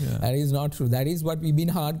true. Yeah. That is not true. That is what we've been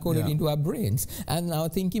hard-coded into our brains. And our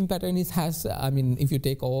thinking pattern if you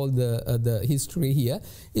take all the history here,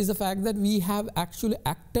 is the fact that we have actually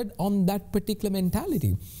acted on that particular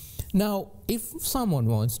mentality. Now, if someone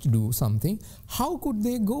wants to do something, how could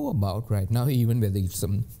they go about right now, even whether it's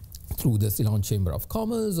through the Ceylon Chamber of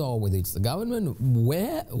Commerce or whether it's the government,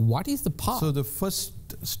 what is the path? So the first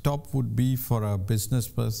stop would be for a business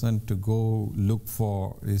person to go look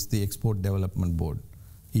for is the Export Development Board,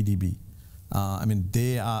 EDB.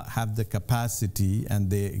 They have the capacity,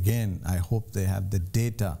 and I hope they have the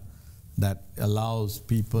data that allows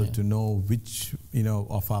people to know which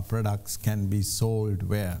of our products can be sold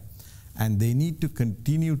where. And they need to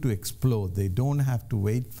continue to explore. They don't have to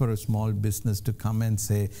wait for a small business to come and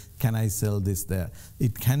say, can I sell this there?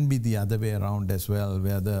 It can be the other way around as well,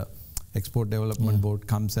 where the Export Development Board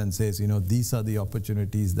comes and says, these are the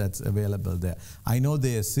opportunities that's available there. I know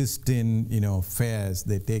they assist in, fairs.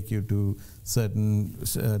 They take you to certain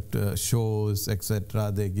shows,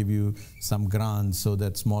 etc. They give you some grants so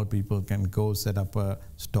that small people can go set up a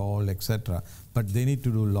stall, etc. But they need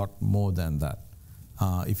to do a lot more than that.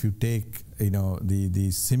 If you take, the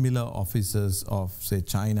similar offices of, say,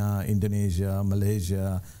 China, Indonesia,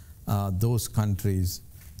 Malaysia, those countries,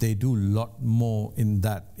 they do a lot more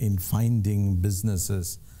in finding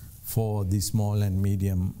businesses for the small and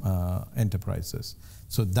medium enterprises.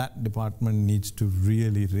 So that department needs to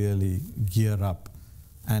really, really gear up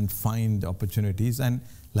and find opportunities. And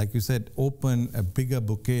like you said, open a bigger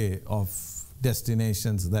bouquet of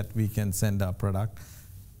destinations that we can send our product.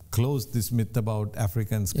 Close this myth about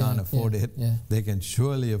Africans can't afford it. Yeah. They can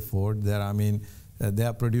surely afford. They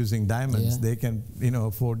are producing diamonds. They can,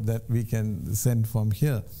 afford that we can send from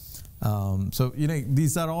here. So,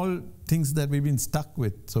 these are all things that we've been stuck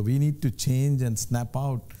with. So we need to change and snap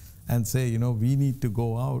out and say, we need to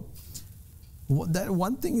go out. That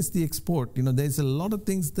one thing is the export. There's a lot of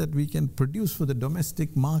things that we can produce for the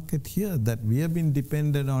domestic market here that we have been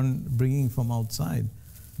dependent on bringing from outside.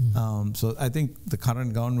 So I think the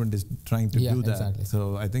current government is trying to do that. Exactly.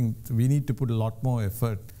 So I think we need to put a lot more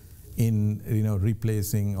effort in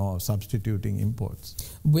replacing or substituting imports.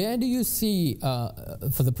 Where do you see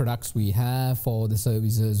for the products we have, for the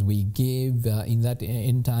services we give in that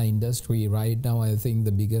entire industry right now? I think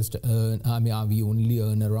the biggest we only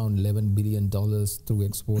earn around $11 billion through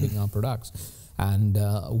exporting our products, and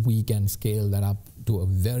we can scale that up to a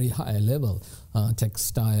very high level.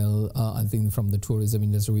 Textile, I think from the tourism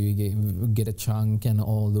industry we get a chunk, and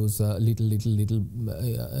all those little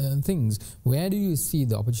things. Where do you see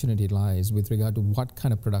the opportunity lies with regard to what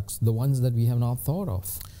kind of products, the ones that we have not thought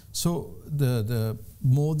of? So the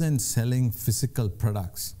more than selling physical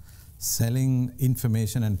products, selling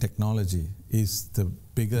information and technology is the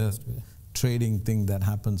bigger trading thing that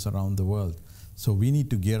happens around the world. So we need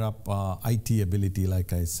to gear up our IT ability,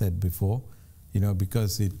 like I said before,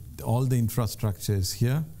 because all the infrastructure is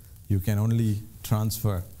here. You can only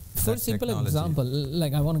transfer. For a simple example,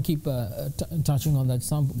 like I want to keep touching on that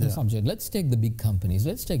subject. Let's take the big companies.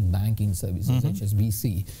 Let's take banking services,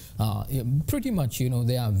 HSBC. Pretty much,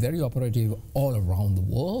 they are very operative all around the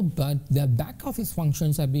world, but their back office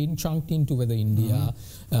functions have been chunked into whether India,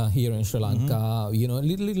 here in Sri Lanka,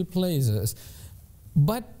 little places.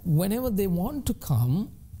 But whenever they want to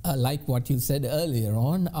come, like what you said earlier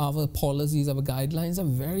on, our policies, our guidelines are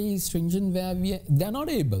very stringent where they're not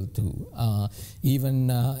able to. Even,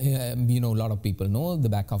 a lot of people know the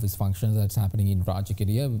back office functions that's happening in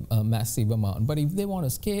Rajakiriya, a massive amount. But if they want to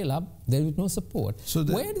scale up, there is no support. So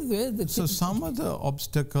some of the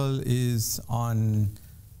obstacle is on,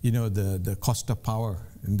 the cost of power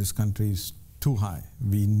in this country is too high.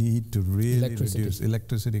 We need to really reduce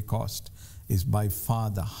electricity cost. Is by far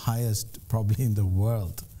the highest probably in the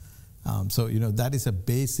world. So, that is a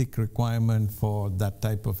basic requirement for that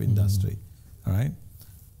type of industry, all right?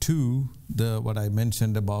 Two, what I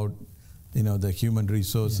mentioned about, the human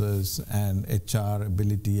resources and HR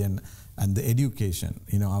ability and the education.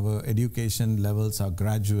 Our education levels, our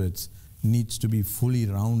graduates needs to be fully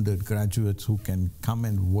rounded graduates who can come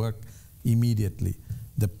and work immediately.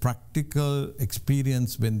 The practical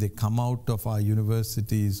experience when they come out of our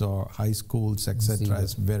universities or high schools, etc.,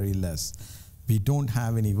 is very less. We don't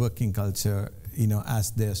have any working culture,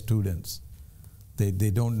 as their students.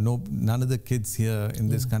 They don't know, none of the kids here in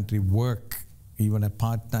this country work even a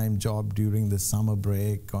part-time job during the summer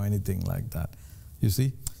break or anything like that. You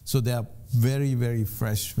see? So they are very, very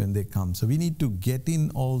fresh when they come. So we need to get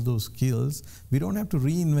in all those skills. We don't have to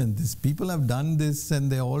reinvent this. People have done this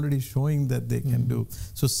and they're already showing that they can do.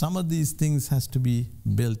 So some of these things has to be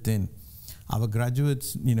built in. Our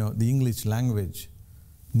graduates, the English language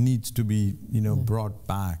needs to be, brought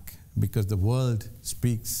back because the world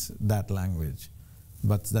speaks that language.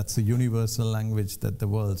 But that's a universal language that the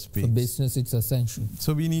world speaks. For business, it's essential.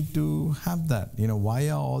 So we need to have that. Why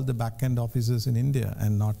are all the back-end offices in India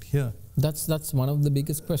and not here? That's one of the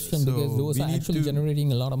biggest questions, because those are actually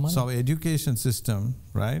generating a lot of money. So our education system,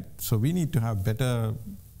 right? So we need to have better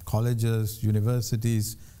colleges,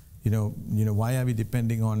 universities. Why are we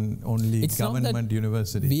depending on only government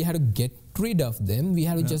universities? We had to get rid of them. We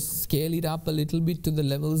had to just scale it up a little bit to the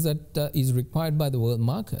levels that is required by the world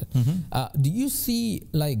market. Do you see,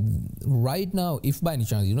 like right now, if by any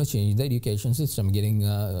chance, change the education system, getting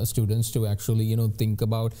students to actually, think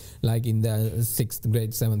about, like in the 6th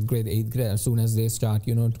grade, 7th grade, 8th grade, as soon as they start,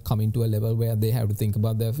 coming to a level where they have to think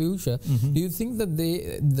about their future, do you think that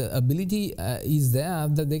the ability is there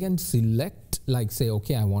that they can select, like say,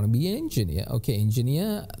 okay, I want to be an engineer. Okay,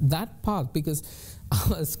 engineer, that path, because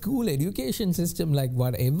our school education system, like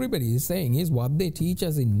what everybody is saying, is what they teach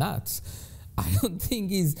us in maths. I don't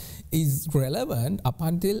think is relevant up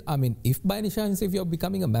until, if by any chance, if you're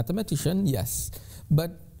becoming a mathematician, yes.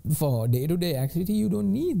 But for day-to-day activity, you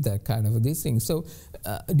don't need that kind of this thing. So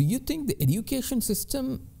do you think the education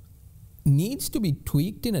system needs to be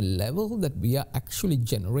tweaked in a level that we are actually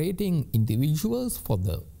generating individuals for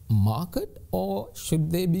the market, or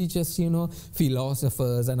should they be just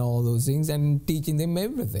philosophers and all those things and teaching them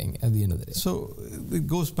everything at the end of the day? So it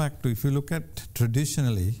goes back to, if you look at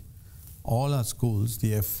traditionally all our schools,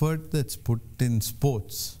 the effort that's put in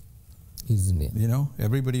sports Isn't it? You know,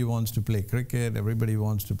 everybody wants to play cricket, everybody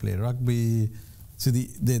wants to play rugby. So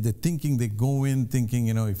they're thinking, they go in thinking,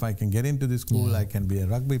 you know, if I can get into this school, I can be a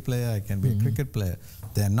rugby player, I can be a cricket player.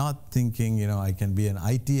 They're not thinking, you know, I can be an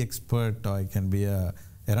IT expert, or I can be a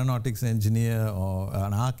aeronautics engineer, or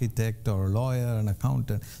an architect, or a lawyer, an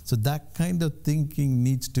accountant. So that kind of thinking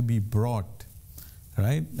needs to be brought,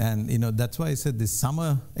 right? And, you know, that's why I said this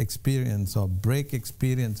summer experience or break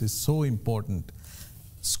experience is so important.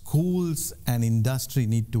 Schools and industry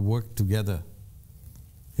need to work together.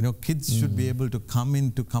 You know, kids should be able to come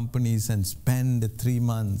into companies and spend 3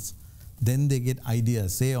 months. Then they get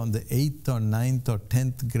ideas. Say on the 8th or 9th or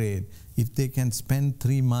 10th grade, if they can spend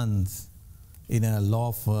 3 months in a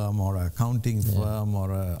law firm or an accounting firm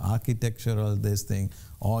or an architectural this thing,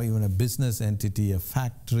 or even a business entity, a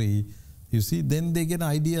factory, you see, then they get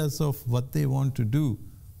ideas of what they want to do.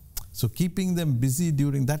 So keeping them busy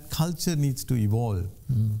during that culture needs to evolve.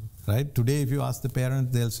 Right? Today, if you ask the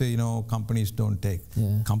parents, they'll say, you know, companies don't take.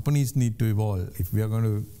 Companies need to evolve. If we are going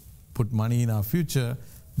to put money in our future,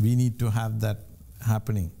 we need to have that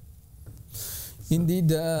happening.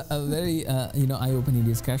 Indeed, a very eye-opening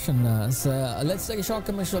discussion. So let's take a short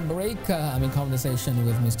commercial break. I'm in conversation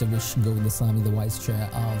with Mr. Vish Govindasamy, the Vice Chair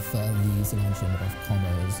of the Ceylon Chamber of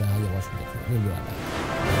Commerce. You're watching it. We'll be right back.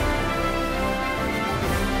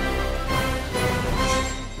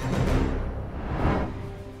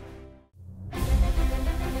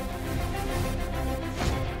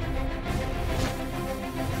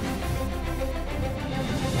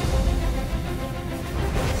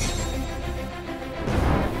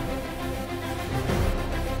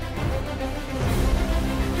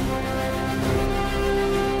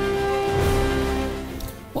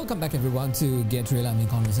 Welcome back, everyone, to Get Real. I'm in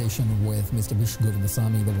conversation with Mr. Vish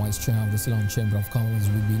Govindasamy, the Vice Chair of the Ceylon Chamber of Commerce.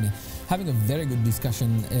 We've been having a very good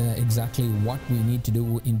discussion exactly what we need to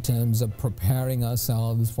do in terms of preparing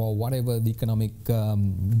ourselves for whatever the economic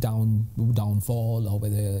downfall, or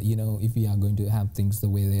whether, you know, if we are going to have things the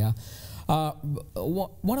way they are.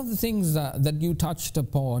 One of the things that you touched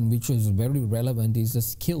upon, which is very relevant, is the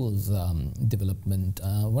skills development.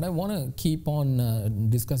 What I want to keep on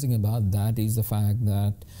discussing about that is the fact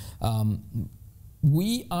that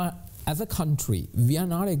we are, as a country, we are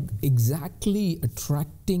not exactly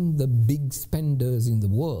attracting the big spenders in the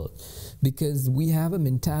world, because we have a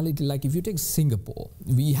mentality, like if you take Singapore,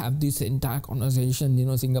 we have this entire conversation, you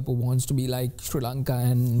know, Singapore wants to be like Sri Lanka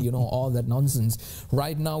and, you know, all that nonsense.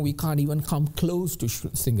 Right now, we can't even come close to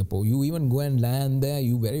Singapore. You even go and land there,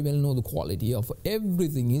 you very well know the quality of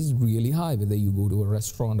everything is really high, whether you go to a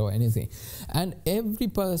restaurant or anything. And every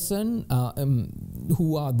person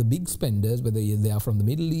who are the big spenders, whether they are from the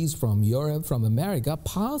Middle East, from Europe, from America,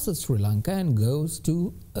 passes Sri Lanka and goes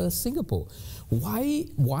to Singapore. Why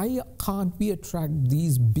can't we attract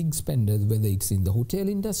these big spenders, whether it's in the hotel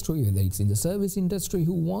industry, whether it's in the service industry,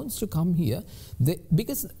 who wants to come here?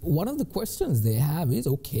 Because one of the questions they have is,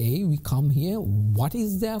 okay, we come here, what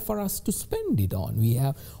is there for us to spend it on? We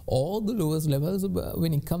have all the lowest levels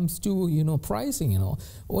when it comes to, you know, pricing, you know.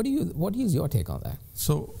 What is your take on that?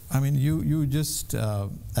 So, I mean, you just,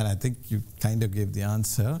 and I think you kind of gave the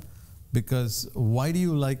answer, because why do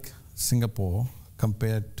you like Singapore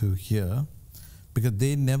compared to here? Because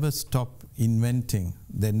they never stop inventing.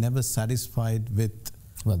 They're never satisfied with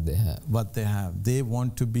what they have. They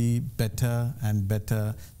want to be better and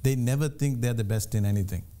better. They never think they're the best in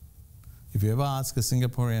anything. If you ever ask a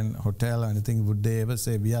Singaporean hotel or anything, would they ever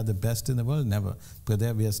say we are the best in the world? Never. Because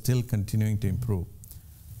there we are still continuing to improve.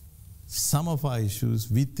 Some of our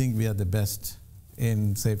issues, we think we are the best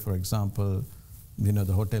in, say, for example, you know,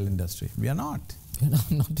 the hotel industry. We are not.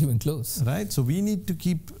 We're not even close. Right? So we need to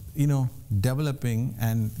keep, you know, developing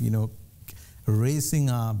and, you know,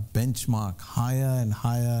 raising our benchmark higher and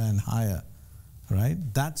higher and higher. Right?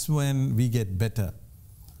 That's when we get better.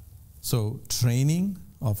 So training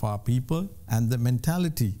of our people and the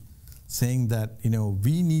mentality saying that, you know,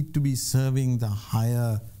 we need to be serving the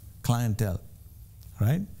higher clientele.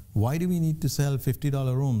 Right? Why do we need to sell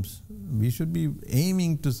 $50 rooms? We should be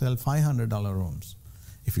aiming to sell $500 rooms.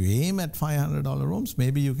 If you aim at $500 rooms,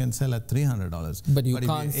 maybe you can sell at $300. But you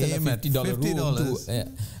can't sell a $50 room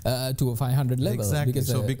to a $500 level. Exactly.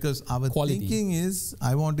 Because our thinking is,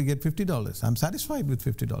 I want to get $50. I'm satisfied with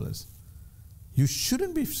 $50. You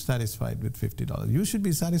shouldn't be satisfied with $50. You should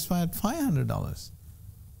be satisfied at $500.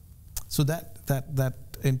 So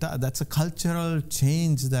that's a cultural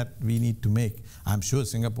change that we need to make. I'm sure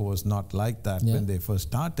Singapore was not like that when they first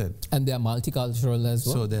started. And they are multicultural as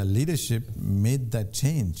well. So their leadership made that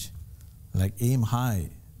change. Like aim high,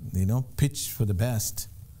 you know, pitch for the best.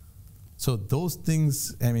 So those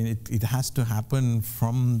things, I mean, it has to happen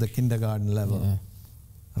from the kindergarten level,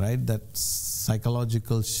 right? That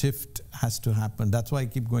psychological shift has to happen. That's why I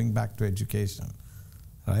keep going back to education,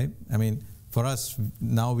 right? I mean, for us,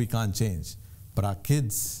 now we can't change. But our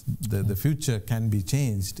kids, the future can be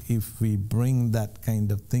changed if we bring that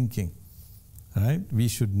kind of thinking, right? We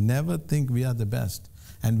should never think we are the best.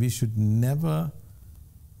 And we should never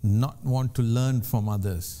not want to learn from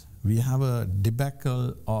others. We have a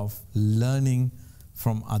debacle of learning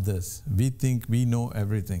from others. We think we know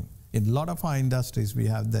everything. In a lot of our industries, we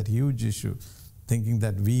have that huge issue, thinking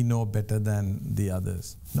that we know better than the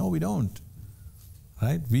others. No, we don't.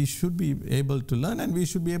 Right? We should be able to learn and we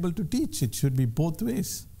should be able to teach. It should be both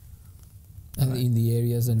ways. And in the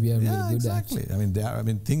areas that we are really good exactly. at. I mean, there are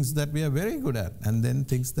things that we are very good at, and then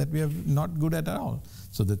things that we are not good at all.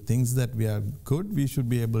 So the things that we are good, we should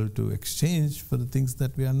be able to exchange for the things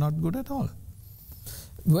that we are not good at all.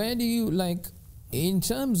 Where do you, like, in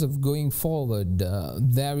terms of going forward,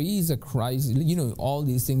 there is a crisis. You know, all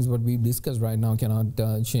these things what we've discussed right now cannot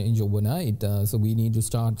change overnight. So we need to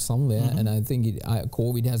start somewhere. And I think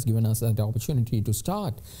COVID has given us that opportunity to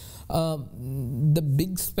start. The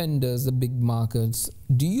big spenders, the big markets,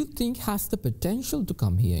 do you think has the potential to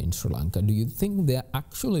come here in Sri Lanka? Do you think they're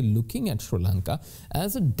actually looking at Sri Lanka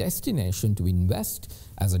as a destination to invest,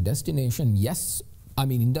 as a destination? Yes, I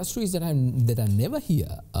mean, industries that are never here,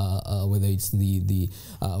 whether it's maybe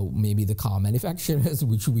the car manufacturers,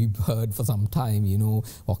 which we've heard for some time, you know,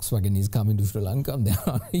 Volkswagen is coming to Sri Lanka, they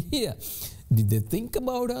are here. Did they think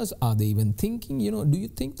about us? Are they even thinking, you know, do you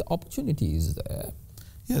think the opportunity is there?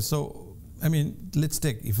 Yeah, so, I mean, let's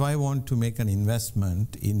take, if I want to make an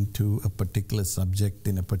investment into a particular subject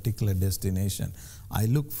in a particular destination, I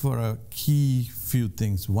look for a key few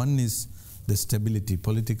things. One is the stability,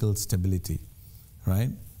 political stability,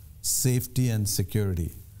 right? Safety and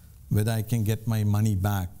security. Whether I can get my money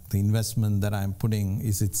back, the investment that I'm putting,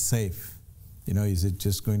 is it safe? You know, is it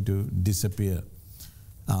just going to disappear?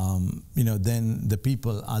 You know, then the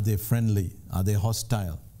people, are they friendly? Are they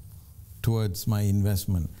hostile towards my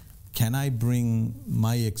investment? Can I bring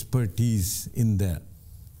my expertise in there?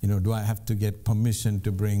 You know, do I have to get permission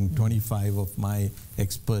to bring 25 of my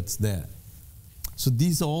experts there? So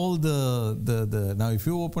these are all now if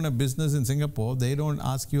you open a business in Singapore, they don't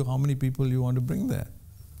ask you how many people you want to bring there,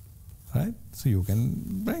 right? So you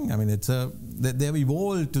can bring, I mean, they've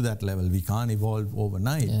evolved to that level. We can't evolve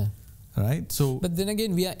overnight. Right? So, but then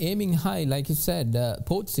again, we are aiming high. Like you said,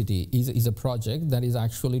 Port City is a project that is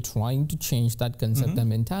actually trying to change that concept and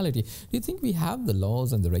mentality. Do you think we have the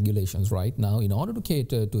laws and the regulations right now in order to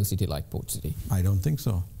cater to a city like Port City? I don't think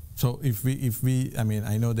so. So if we, I mean,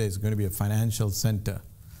 I know there's going to be a financial center.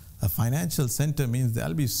 A financial center means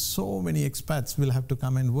there'll be so many expats will have to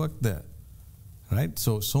come and work there. Right?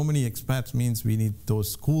 So many expats means we need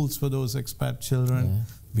those schools for those expat children.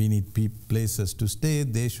 We need places to stay.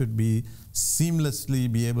 They should be seamlessly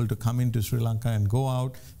be able to come into Sri Lanka and go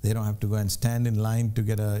out. They don't have to go and stand in line to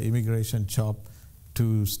get an immigration job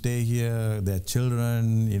to stay here. Their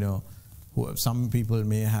children, you know, some people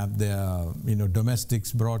may have their, you know,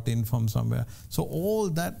 domestics brought in from somewhere. So all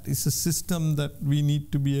that is a system that we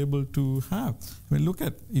need to be able to have. I mean, look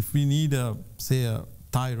at, if we need say a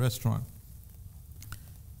Thai restaurant,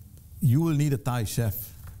 you will need a Thai chef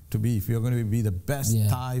to be, if you're going to be the best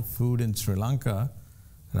Thai food in Sri Lanka,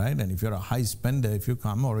 right? And if you're a high spender, if you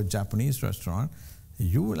come, or a Japanese restaurant,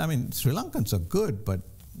 you will, I mean, Sri Lankans are good, but,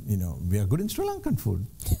 you know, we are good in Sri Lankan food,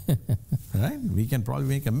 right? We can probably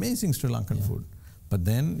make amazing Sri Lankan food. But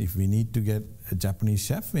then if we need to get a Japanese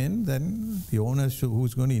chef in, then the owner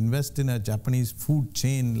who's going to invest in a Japanese food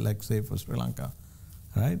chain, like say for Sri Lanka,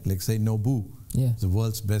 right? Like say Nobu, the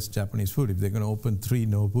world's best Japanese food. If they're going to open 3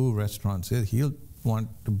 Nobu restaurants, he'll want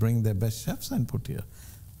to bring their best chefs and put here.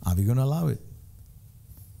 Are we going to allow it?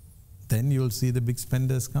 Then you'll see the big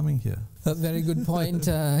spenders coming here. A very good point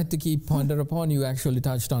to keep ponder upon. You actually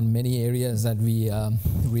touched on many areas that we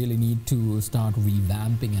really need to start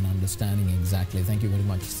revamping and understanding exactly. Thank you very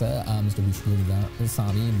much, sir. Mr. Vish,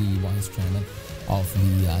 Govindasamy, the Vice Chairman of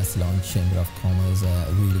the Ceylon Chamber of Commerce.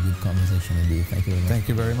 Really good conversation indeed. Thank you very much. Thank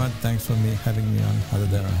you very much. Thanks for having me on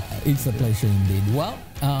Derana. It's a pleasure indeed. Well,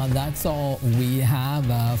 that's all we have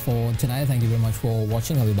for tonight. Thank you very much for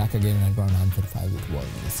watching. I'll be back again at around 9:45 with World.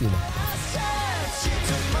 See you then.